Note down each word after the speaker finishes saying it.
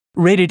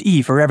Rated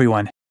E for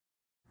everyone.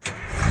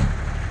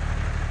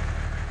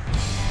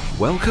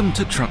 Welcome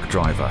to Truck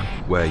Driver,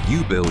 where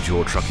you build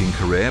your trucking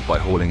career by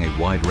hauling a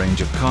wide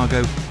range of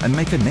cargo and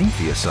make a name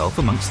for yourself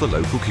amongst the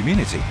local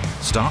community.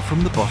 Start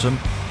from the bottom,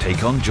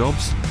 take on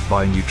jobs,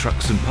 buy new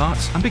trucks and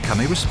parts, and become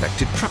a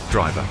respected truck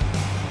driver.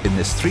 In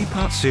this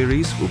 3-part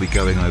series, we'll be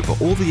going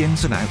over all the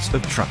ins and outs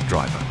of Truck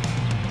Driver.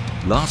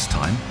 Last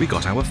time, we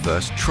got our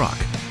first truck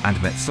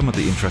and met some of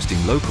the interesting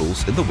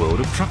locals in the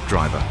world of Truck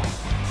Driver.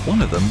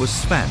 One of them was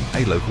Sven,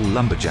 a local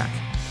lumberjack.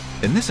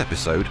 In this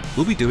episode,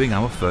 we'll be doing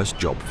our first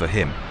job for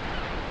him.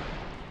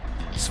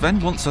 Sven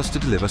wants us to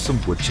deliver some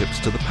wood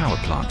chips to the power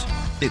plant.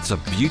 It's a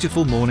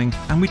beautiful morning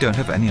and we don't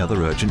have any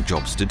other urgent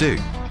jobs to do.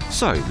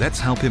 So let's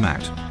help him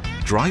out.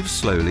 Drive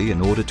slowly in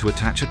order to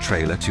attach a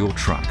trailer to your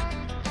truck.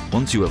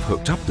 Once you have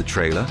hooked up the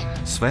trailer,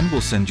 Sven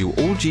will send you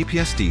all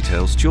GPS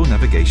details to your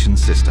navigation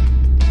system.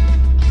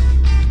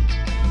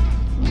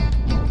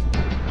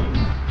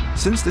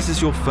 Since this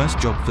is your first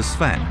job for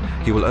Sven,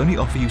 he will only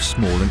offer you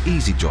small and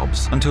easy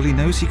jobs until he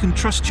knows he can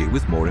trust you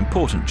with more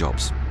important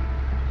jobs.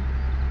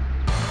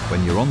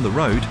 When you're on the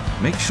road,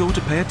 make sure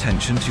to pay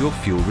attention to your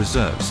fuel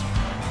reserves.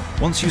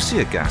 Once you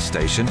see a gas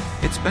station,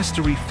 it's best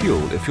to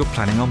refuel if you're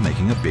planning on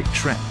making a big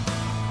trip.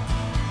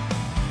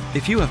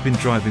 If you have been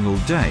driving all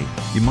day,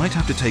 you might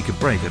have to take a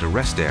break at a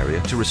rest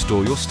area to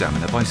restore your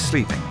stamina by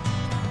sleeping.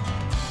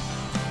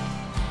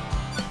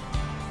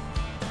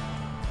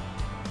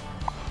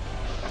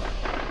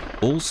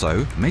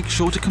 Also, make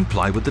sure to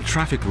comply with the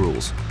traffic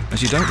rules,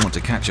 as you don't want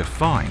to catch a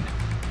fine.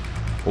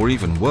 Or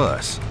even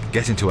worse,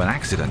 get into an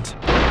accident.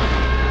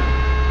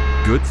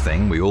 Good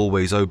thing we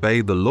always obey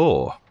the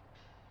law,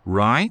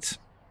 right?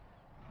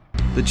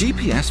 The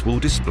GPS will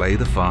display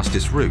the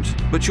fastest route,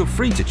 but you're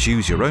free to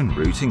choose your own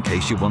route in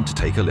case you want to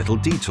take a little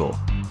detour.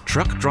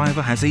 Truck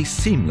Driver has a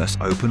seamless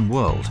open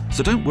world,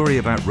 so don't worry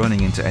about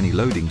running into any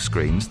loading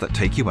screens that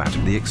take you out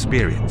of the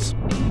experience.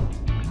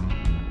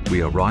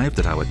 We arrived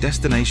at our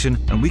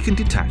destination and we can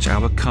detach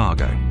our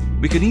cargo.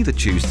 We can either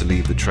choose to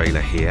leave the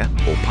trailer here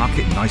or park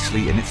it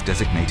nicely in its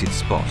designated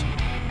spot.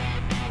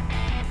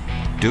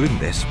 Doing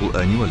this will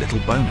earn you a little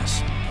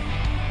bonus.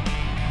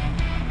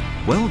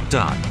 Well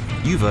done!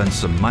 You've earned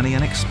some money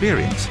and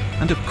experience,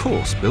 and of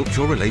course built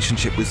your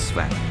relationship with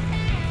Sven.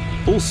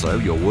 Also,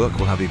 your work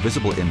will have a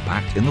visible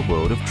impact in the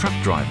world of Truck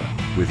Driver.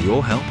 With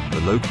your help, the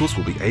locals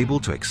will be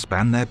able to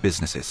expand their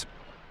businesses.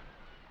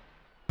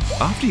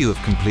 After you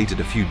have completed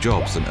a few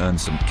jobs and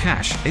earned some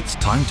cash, it's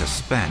time to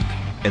spend.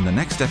 In the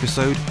next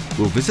episode,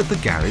 we'll visit the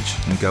garage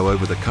and go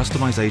over the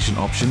customization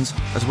options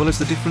as well as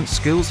the different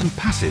skills and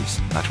passives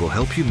that will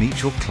help you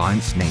meet your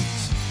clients'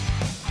 needs.